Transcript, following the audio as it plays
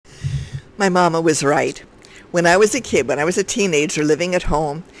My mama was right. When I was a kid, when I was a teenager living at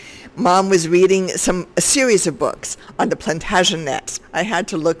home, Mom was reading a series of books on the Plantagenets. I had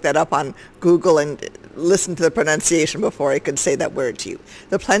to look that up on Google and listen to the pronunciation before I could say that word to you.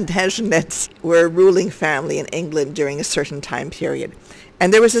 The Plantagenets were a ruling family in England during a certain time period.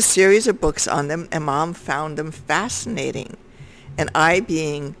 And there was a series of books on them, and Mom found them fascinating. And I,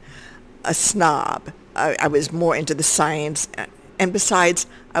 being a snob, I was more into the science. And besides,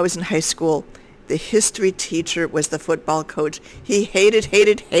 I was in high school. The history teacher was the football coach. He hated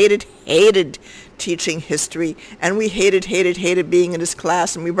teaching history. And we hated being in his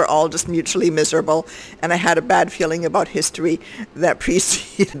class. And we were all just mutually miserable. And I had a bad feeling about history that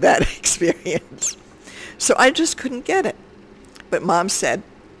preceded that experience. So I just couldn't get it. But Mom said,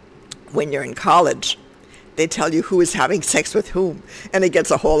 when you're in college, they tell you who is having sex with whom. And it gets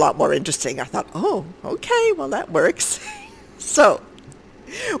a whole lot more interesting. I thought, oh, okay, well, that works. So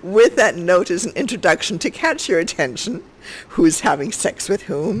with that note as an introduction to catch your attention, who's having sex with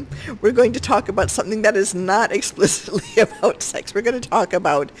whom, we're going to talk about something that is not explicitly about sex. We're going to talk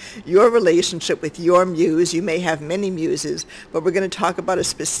about your relationship with your muse. You may have many muses, but we're going to talk about a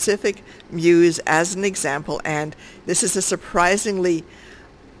specific muse as an example. And this is a surprisingly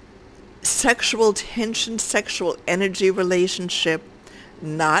sexual tension, sexual energy relationship,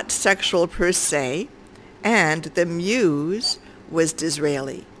 not sexual per se. And the muse was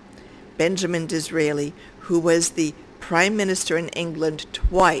Disraeli, Benjamin Disraeli, who was the Prime Minister in England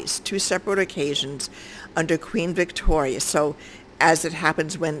twice, two separate occasions, under Queen Victoria. So as it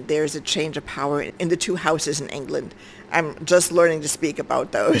happens when there's a change of power in the two houses in England. I'm just learning to speak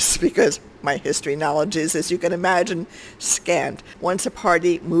about those because my history knowledge is, as you can imagine, scant. Once a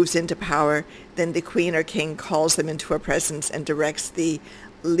party moves into power, then the Queen or King calls them into her presence and directs the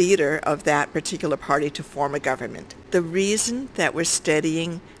leader of that particular party to form a government. The reason that we're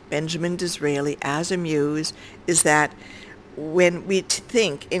studying Benjamin Disraeli as a muse is that when we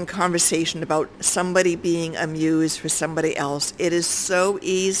think in conversation about somebody being a muse for somebody else, it is so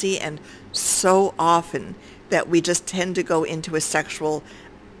easy and so often that we just tend to go into a sexual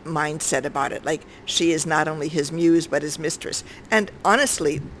mindset about it. Like, she is not only his muse, but his mistress. And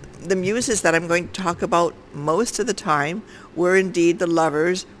honestly, the muses that I'm going to talk about most of the time were indeed the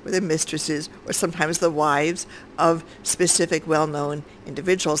lovers or the mistresses or sometimes the wives of specific well-known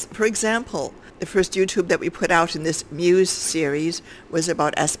individuals. For example, the first YouTube that we put out in this Muse series was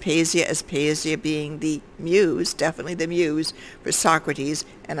about Aspasia, Aspasia being the muse, definitely the muse for Socrates,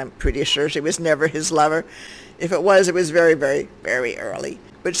 and I'm pretty sure she was never his lover. If it was very, very, very early.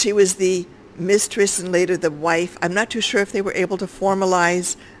 But she was the mistress and later the wife. I'm not too sure if they were able to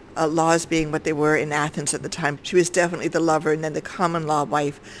formalize laws being what they were in Athens at the time. She was definitely the lover and then the common law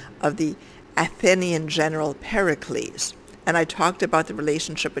wife of the Athenian general Pericles. And I talked about the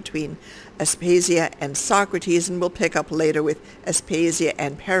relationship between Aspasia and Socrates, and we'll pick up later with Aspasia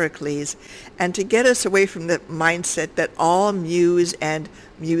and Pericles. And to get us away from the mindset that all muse and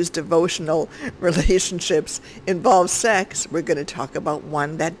muse devotional relationships involve sex, we're going to talk about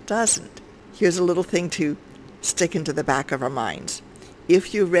one that doesn't. Here's a little thing to stick into the back of our minds.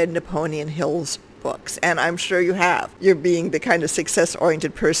 If you read Napoleon Hill's books, and I'm sure you have, you're being the kind of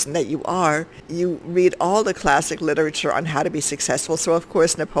success-oriented person that you are, you read all the classic literature on how to be successful. So of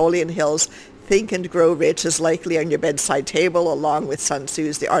course Napoleon Hill's Think and Grow Rich is likely on your bedside table, along with Sun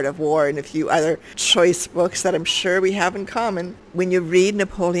Tzu's The Art of War and a few other choice books that I'm sure we have in common. When you read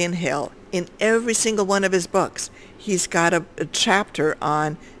Napoleon Hill, in every single one of his books, he's got a chapter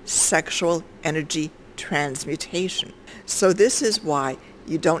on sexual energy transmutation. So this is why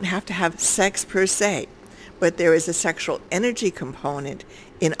you don't have to have sex per se, but there is a sexual energy component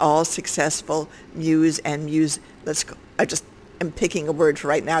in all successful muse and muse, I'm picking a word for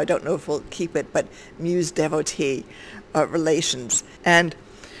right now, I don't know if we'll keep it, but muse devotee relations. And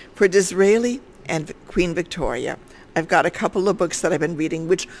for Disraeli and Queen Victoria, I've got a couple of books that I've been reading,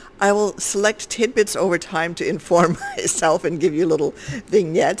 which I will select tidbits over time to inform myself and give you little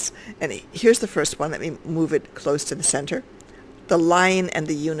vignettes. And here's the first one. Let me move it close to the center. The Lion and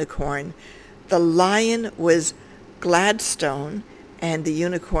the Unicorn. The lion was Gladstone, and the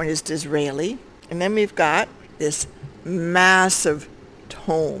unicorn is Disraeli. And then we've got this massive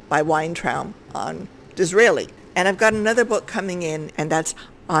tome by Weintraub on Disraeli. And I've got another book coming in, and that's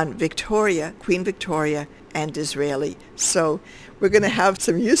on Victoria, Queen Victoria, and Disraeli. So we're going to have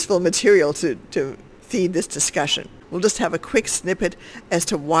some useful material to feed this discussion. We'll just have a quick snippet as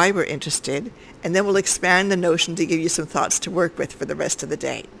to why we're interested, and then we'll expand the notion to give you some thoughts to work with for the rest of the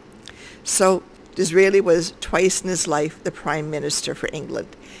day. So Disraeli was twice in his life the Prime Minister for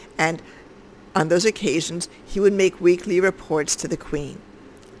England, and on those occasions he would make weekly reports to the Queen.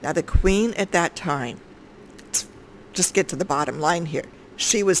 Now, the queen at that time, let's just get to the bottom line here.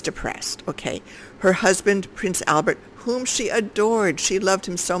 She was depressed, okay? Her husband, Prince Albert, whom she adored, she loved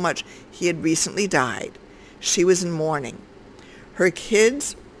him so much, he had recently died. She was in mourning. Her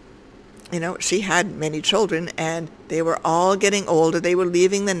kids, she had many children, and they were all getting older. They were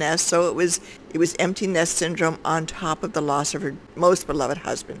leaving the nest, so it was empty nest syndrome on top of the loss of her most beloved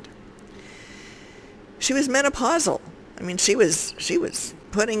husband. She was menopausal. I mean, she was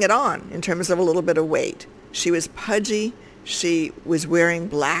putting it on in terms of a little bit of weight. She was pudgy. She was wearing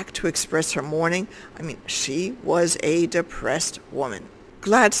black to express her mourning. I mean, she was a depressed woman.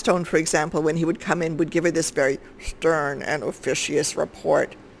 Gladstone, for example, when he would come in, would give her this very stern and officious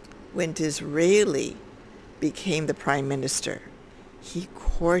report. When Disraeli became the prime minister, he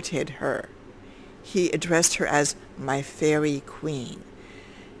courted her. He addressed her as my fairy queen.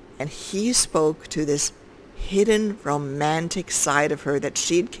 And he spoke to this hidden romantic side of her that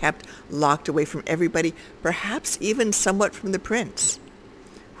she'd kept locked away from everybody, perhaps even somewhat from the prince.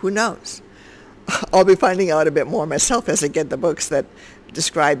 Who knows? I'll be finding out a bit more myself as I get the books that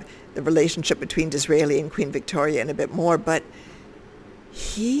describe the relationship between Disraeli and Queen Victoria and a bit more, but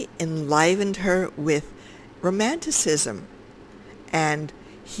he enlivened her with romanticism, and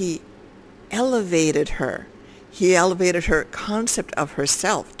he elevated her. He elevated her concept of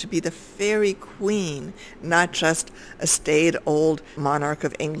herself to be the fairy queen, not just a staid old monarch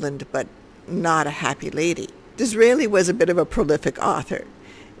of England, but not a happy lady. Disraeli was a bit of a prolific author.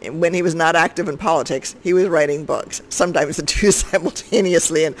 When he was not active in politics, he was writing books, sometimes the two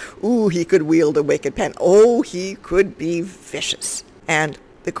simultaneously, and he could wield a wicked pen. He could be vicious. And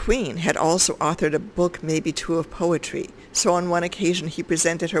the Queen had also authored a book, maybe two, of poetry. So on one occasion, he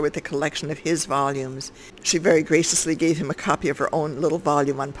presented her with a collection of his volumes. She very graciously gave him a copy of her own little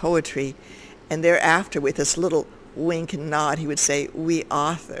volume on poetry. And thereafter, with this little wink and nod, he would say, "We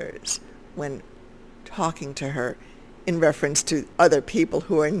authors," when talking to her in reference to other people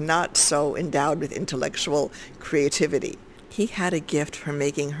who are not so endowed with intellectual creativity. He had a gift for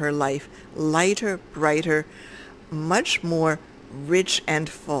making her life lighter, brighter, much more rich and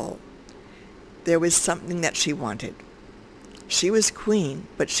full. There was something that she wanted. She was queen,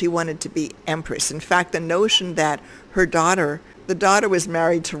 but she wanted to be empress. In fact, the notion that the daughter was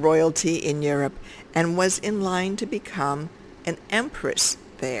married to royalty in Europe and was in line to become an empress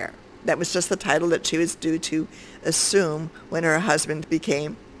there. That was just the title that she was due to assume when her husband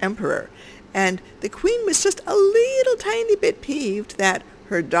became emperor. And the queen was just a little tiny bit peeved that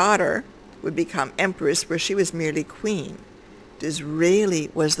her daughter would become empress where she was merely queen. Disraeli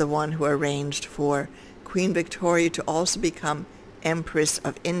was the one who arranged for Queen Victoria to also become Empress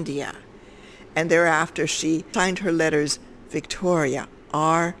of India. And thereafter she signed her letters Victoria,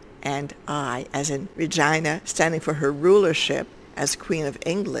 R and I, as in Regina, standing for her rulership as Queen of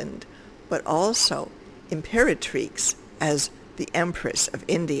England, but also Imperatrix as the Empress of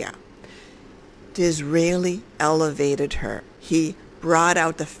India. Disraeli elevated her. He brought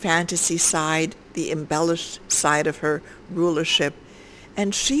out the fantasy side, the embellished side of her rulership,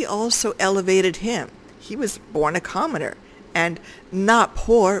 and she also elevated him. He was born a commoner, and not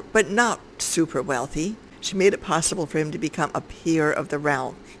poor, but not super wealthy. She made it possible for him to become a peer of the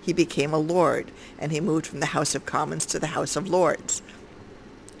realm. He became a lord, and he moved from the House of Commons to the House of Lords.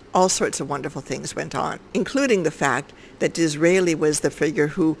 All sorts of wonderful things went on, including the fact that Disraeli was the figure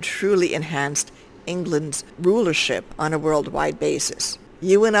who truly enhanced England's rulership on a worldwide basis.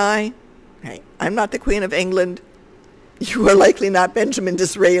 You and I, I'm not the Queen of England. You are likely not Benjamin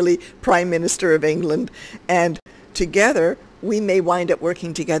Disraeli, Prime Minister of England. And together, we may wind up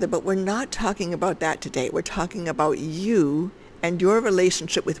working together, but we're not talking about that today. We're talking about you and your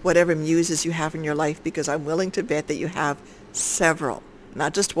relationship with whatever muses you have in your life, because I'm willing to bet that you have several,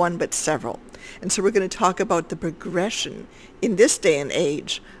 not just one, but several. And so we're going to talk about the progression in this day and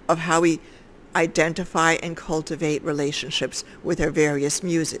age of how we identify and cultivate relationships with our various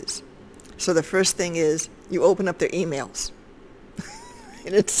muses. So the first thing is you open up their emails.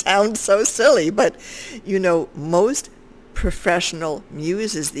 And it sounds so silly, but most professional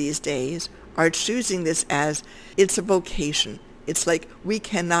muses these days are choosing this as it's a vocation. It's like we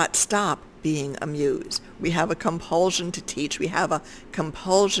cannot stop being a muse. We have a compulsion to teach. We have a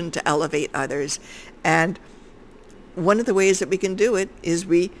compulsion to elevate others. And one of the ways that we can do it is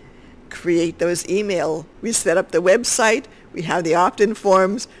we create those email. We set up the website. We have the opt-in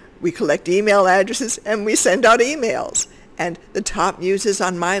forms. We collect email addresses, and we send out emails. And the top muses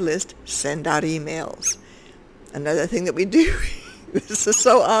on my list send out emails. Another thing that we do, this is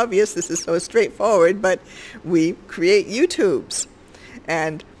so obvious, this is so straightforward, but we create YouTubes.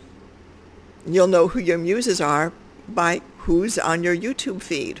 And you'll know who your muses are by Who's on your YouTube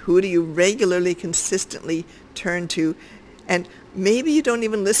feed? Who do you regularly, consistently turn to? And maybe you don't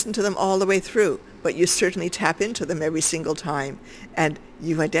even listen to them all the way through, but you certainly tap into them every single time. And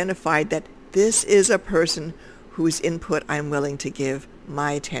you've identified that this is a person whose input I'm willing to give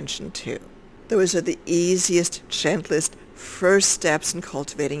my attention to. Those are the easiest, gentlest first steps in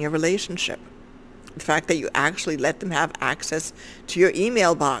cultivating a relationship. The fact that you actually let them have access to your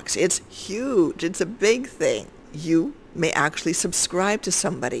email box, it's huge. It's a big thing. You may actually subscribe to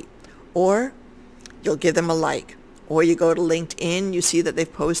somebody, or you'll give them a like, or you go to LinkedIn, you see that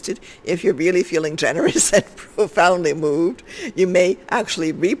they've posted. If you're really feeling generous and profoundly moved, you may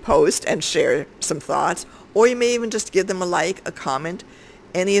actually repost and share some thoughts, or you may even just give them a like, a comment.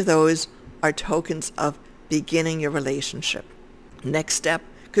 Any of those are tokens of beginning your relationship. Next step,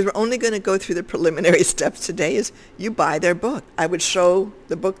 because we're only going to go through the preliminary steps today, is you buy their book. I would show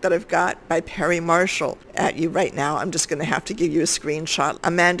the book that I've got by Perry Marshall at you right now. I'm just going to have to give you a screenshot.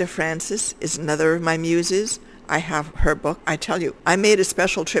 Amanda Francis is another of my muses. I have her book. I tell you, I made a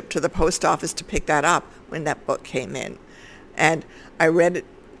special trip to the post office to pick that up when that book came in. And I read it,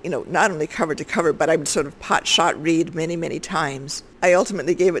 not only cover to cover, but I would sort of pot-shot read many, many times. I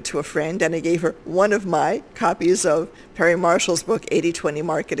ultimately gave it to a friend, and I gave her one of my copies of Perry Marshall's book, 80/20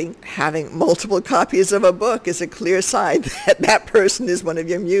 Marketing. Having multiple copies of a book is a clear sign that that person is one of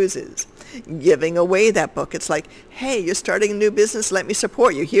your muses. Giving away that book, it's like, hey, you're starting a new business, let me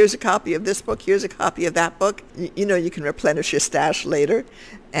support you. Here's a copy of this book, here's a copy of that book. You can replenish your stash later,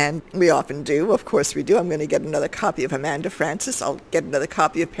 and we often do. Of course we do. I'm going to get another copy of Amanda Francis. I'll get another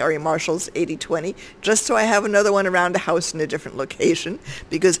copy of Perry Marshall's 80/20, just so I have another one around the house in a different location,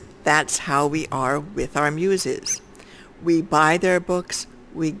 because that's how we are with our muses. We buy their books,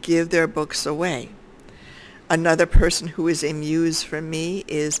 we give their books away. Another person who is a muse for me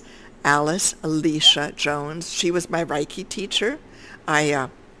is Alicia Jones. She was my Reiki teacher. I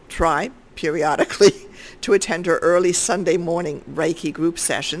try periodically to attend her early Sunday morning Reiki group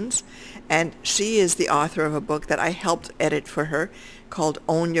sessions, and she is the author of a book that I helped edit for her called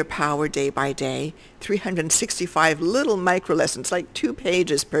Own Your Power Day by Day, 365 little micro lessons, like 2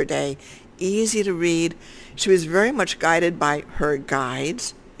 pages per day, easy to read. She was very much guided by her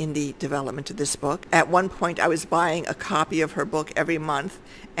guides in the development of this book. At one point, I was buying a copy of her book every month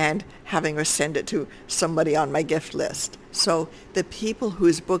and having her send it to somebody on my gift list. So the people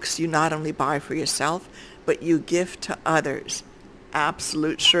whose books you not only buy for yourself, but you gift to others,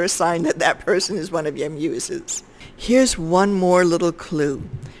 absolute sure sign that that person is one of your muses. Here's one more little clue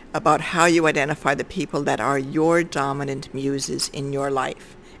about how you identify the people that are your dominant muses in your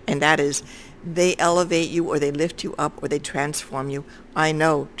life, and that is they elevate you, or they lift you up, or they transform you. I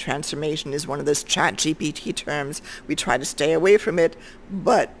know transformation is one of those ChatGPT terms. We try to stay away from it,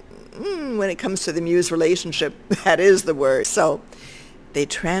 but when it comes to the muse relationship, that is the word. So they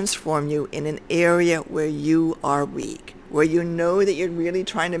transform you in an area where you are weak, where you know that you're really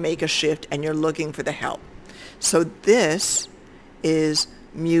trying to make a shift and you're looking for the help. So this is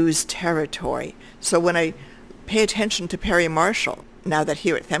muse territory. So when I pay attention to Perry Marshall, now that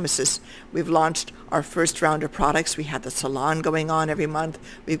here at Themesis we've launched our first round of products, we have the salon going on every month,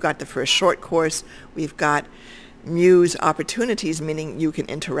 we've got the first short course, we've got Muse opportunities, meaning you can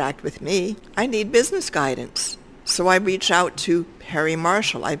interact with me. I need business guidance. So I reach out to Perry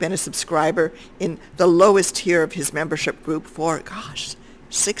Marshall. I've been a subscriber in the lowest tier of his membership group for,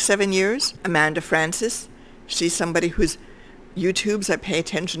 6-7 years. Amanda Francis, she's somebody whose YouTubes I pay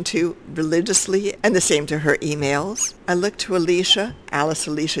attention to religiously, and the same to her emails. I look to Alicia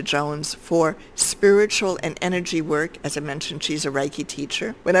Jones, for spiritual and energy work. As I mentioned, she's a Reiki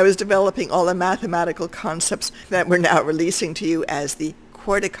teacher. When I was developing all the mathematical concepts that we're now releasing to you as the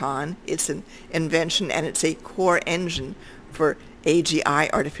Corticon, it's an invention and it's a core engine for AGI,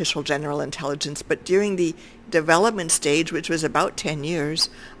 Artificial General Intelligence. But during the development stage, which was about 10 years,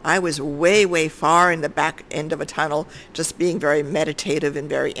 I was way, way far in the back end of a tunnel, just being very meditative and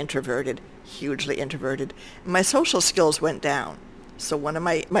very introverted, hugely introverted. My social skills went down. So one of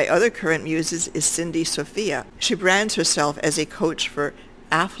my other current muses is Cindy Sophia. She brands herself as a coach for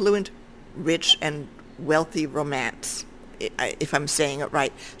affluent, rich, and wealthy romance, if I'm saying it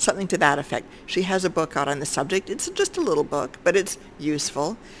right, something to that effect. She has a book out on the subject. It's just a little book, but it's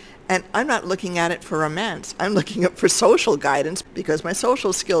useful. And I'm not looking at it for romance. I'm looking at for social guidance, because my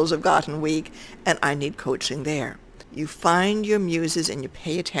social skills have gotten weak and I need coaching there. You find your muses and you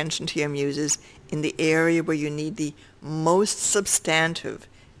pay attention to your muses in the area where you need the most substantive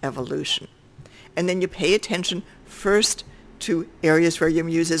evolution. And then you pay attention first to areas where your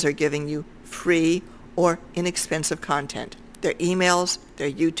muses are giving you free or inexpensive content. Their emails,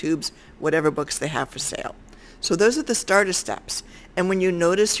 their YouTubes, whatever books they have for sale. So those are the starter steps. And when you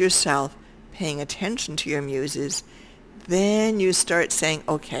notice yourself paying attention to your muses, then you start saying,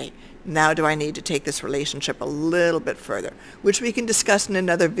 okay, now do I need to take this relationship a little bit further, which we can discuss in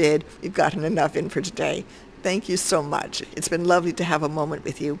another vid. You've gotten enough in for today. Thank you so much. It's been lovely to have a moment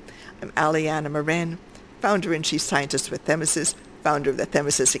with you. I'm Aliana Moran, founder and chief scientist with Themesis, founder of the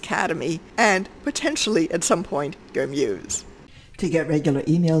Themesis Academy, and potentially at some point your muse. To get regular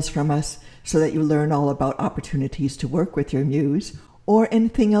emails from us so that you learn all about opportunities to work with your muse or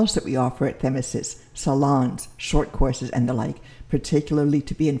anything else that we offer at Themesis, salons, short courses, and the like, particularly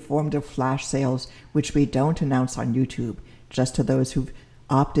to be informed of flash sales, which we don't announce on YouTube, just to those who've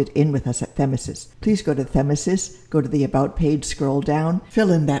opted in with us at Themesis. Please go to Themesis, go to the About page, scroll down,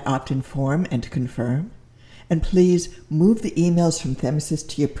 fill in that opt-in form and confirm. And please move the emails from Themesis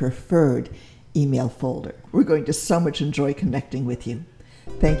to your preferred email folder. We're going to so much enjoy connecting with you.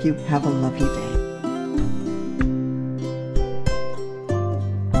 Thank you. Have a lovely day.